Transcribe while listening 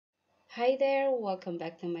Hi there, welcome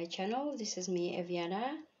back to my channel. This is me,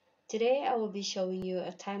 Eviana. Today I will be showing you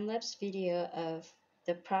a time-lapse video of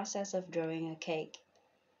the process of drawing a cake.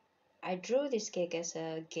 I drew this cake as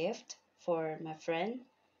a gift for my friend.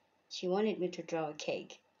 She wanted me to draw a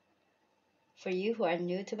cake. For you who are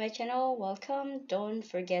new to my channel, welcome. Don't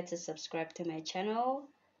forget to subscribe to my channel.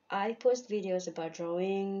 I post videos about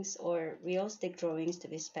drawings or realistic drawings to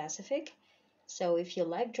be specific. So if you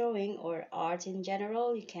like drawing or art in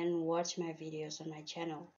general, you can watch my videos on my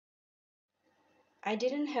channel. I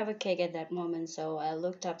didn't have a cake at that moment, so I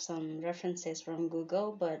looked up some references from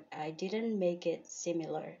Google, but I didn't make it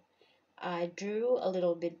similar. I drew a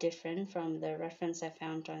little bit different from the reference I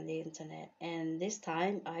found on the internet, and this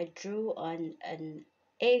time I drew on an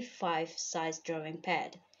A5 size drawing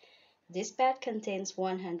pad. This pad contains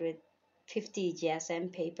 150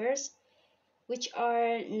 GSM papers, which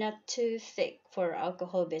are not too thick for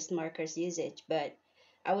alcohol-based markers usage, but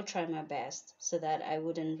I would try my best so that I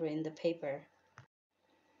wouldn't ruin the paper.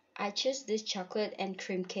 I chose this chocolate and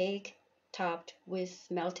cream cake topped with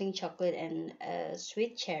melting chocolate and a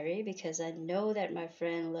sweet cherry because I know that my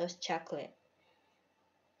friend loves chocolate.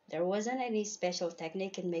 There wasn't any special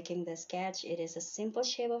technique in making the sketch. It is a simple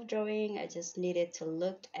shape of drawing. I just needed to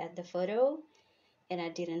look at the photo and I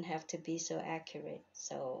didn't have to be so accurate.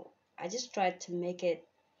 So I just tried to make it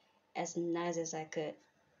as nice as I could.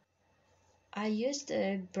 I used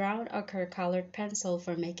a brown ochre colored pencil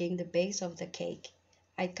for making the base of the cake.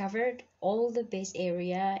 I covered all the base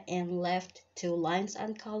area and left two lines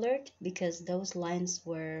uncolored because those lines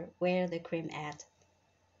were where the cream at.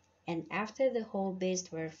 And after the whole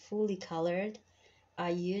base were fully colored, I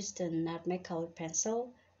used a nutmeg colored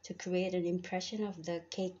pencil to create an impression of the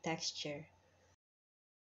cake texture.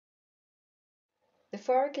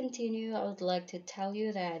 Before I continue, I would like to tell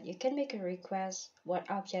you that you can make a request. What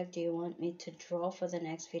object do you want me to draw for the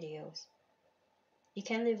next videos? You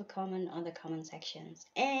can leave a comment on the comment sections.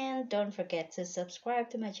 And don't forget to subscribe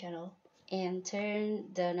to my channel and turn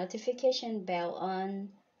the notification bell on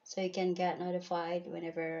so you can get notified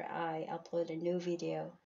whenever I upload a new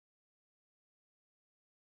video.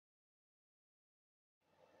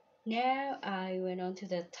 Now I went on to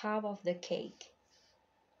the top of the cake.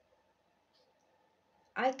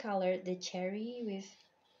 I colored the cherry with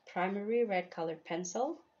primary red colored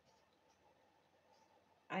pencil.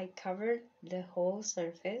 I covered the whole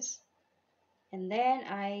surface and then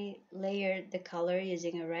I layered the color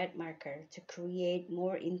using a red marker to create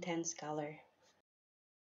more intense color.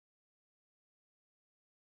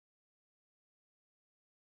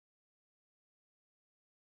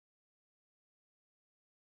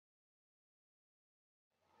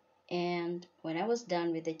 And when I was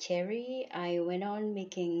done with the cherry, I went on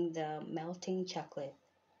making the melting chocolate.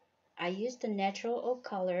 I used the natural oak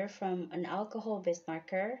color from an alcohol-based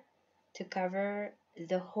marker to cover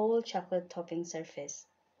the whole chocolate topping surface.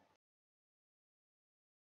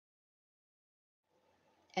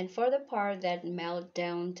 And for the part that melt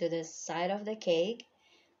down to the side of the cake,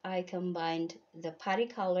 I combined the putty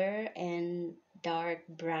color and dark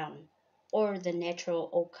brown, or the natural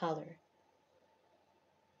oak color.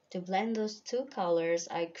 To blend those two colors,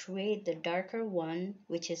 I create the darker one,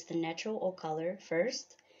 which is the natural oak color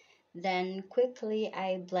first. Then quickly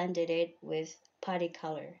I blended it with putty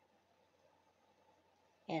color.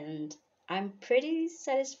 And I'm pretty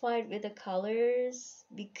satisfied with the colors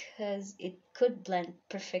because it could blend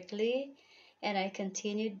perfectly. And I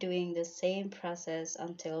continued doing the same process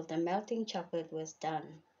until the melting chocolate was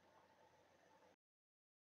done.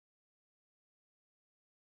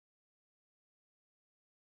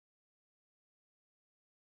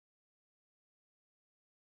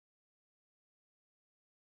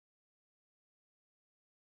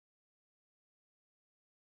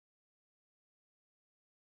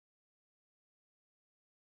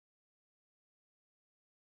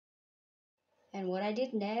 And what I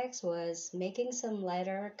did next was making some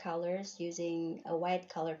lighter colors using a white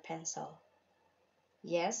colored pencil.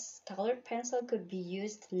 Yes, colored pencil could be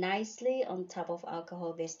used nicely on top of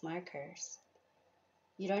alcohol-based markers.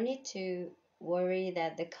 You don't need to worry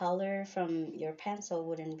that the color from your pencil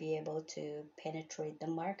wouldn't be able to penetrate the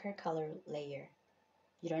marker color layer.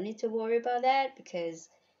 You don't need to worry about that because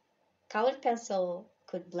colored pencil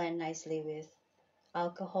could blend nicely with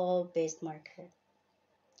alcohol-based marker.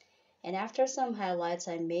 And after some highlights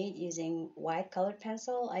I made using white colored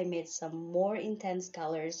pencil, I made some more intense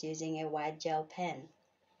colors using a white gel pen.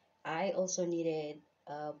 I also needed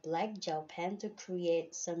a black gel pen to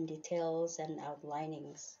create some details and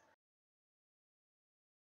outlinings.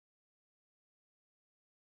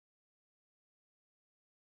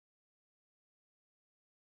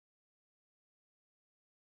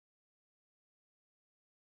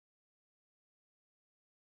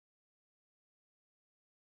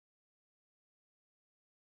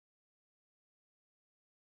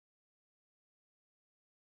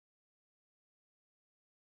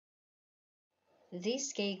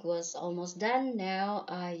 This cake was almost done. Now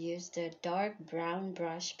I used a dark brown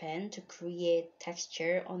brush pen to create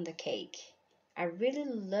texture on the cake. I really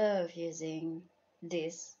love using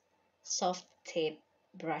this soft tip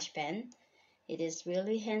brush pen. It is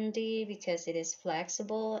really handy because it is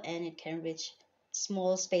flexible and it can reach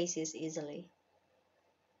small spaces easily.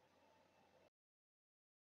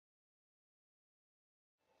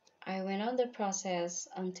 I went on the process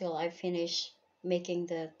until I finished making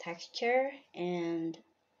the texture and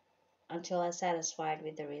until I'm satisfied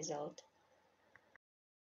with the result.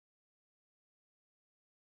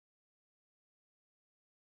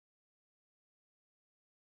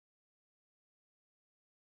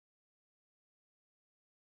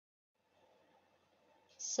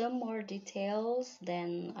 Some more details,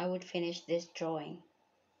 then I would finish this drawing.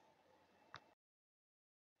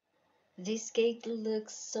 This cake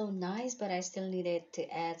looks so nice, but I still needed to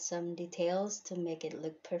add some details to make it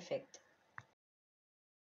look perfect.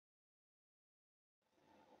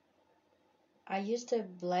 I used a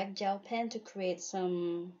black gel pen to create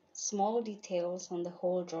some small details on the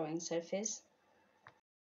whole drawing surface.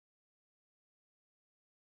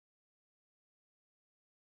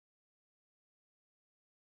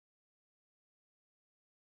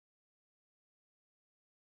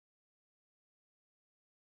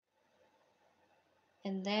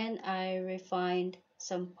 And then I refined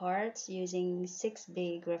some parts using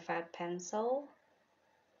 6B graphite pencil,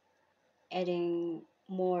 adding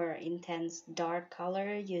more intense dark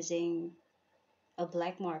color using a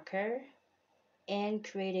black marker, and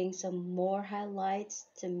creating some more highlights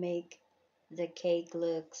to make the cake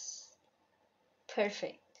looks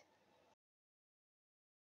perfect.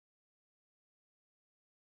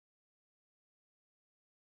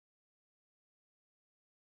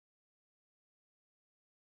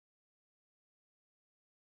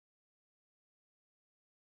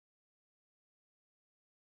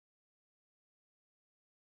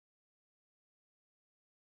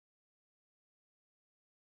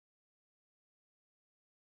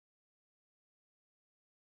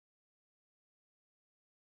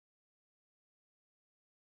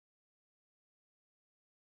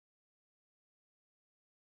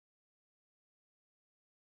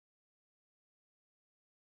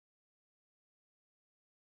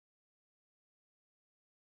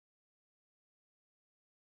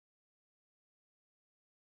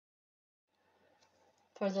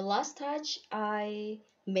 For the last touch, I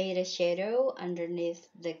made a shadow underneath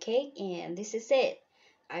the cake, and this is it.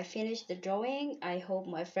 I finished the drawing. I hope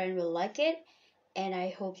my friend will like it, and I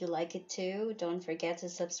hope you like it too. Don't forget to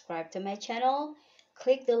subscribe to my channel,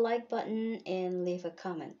 click the like button, and leave a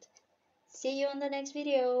comment. See you on the next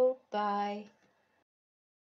video. Bye.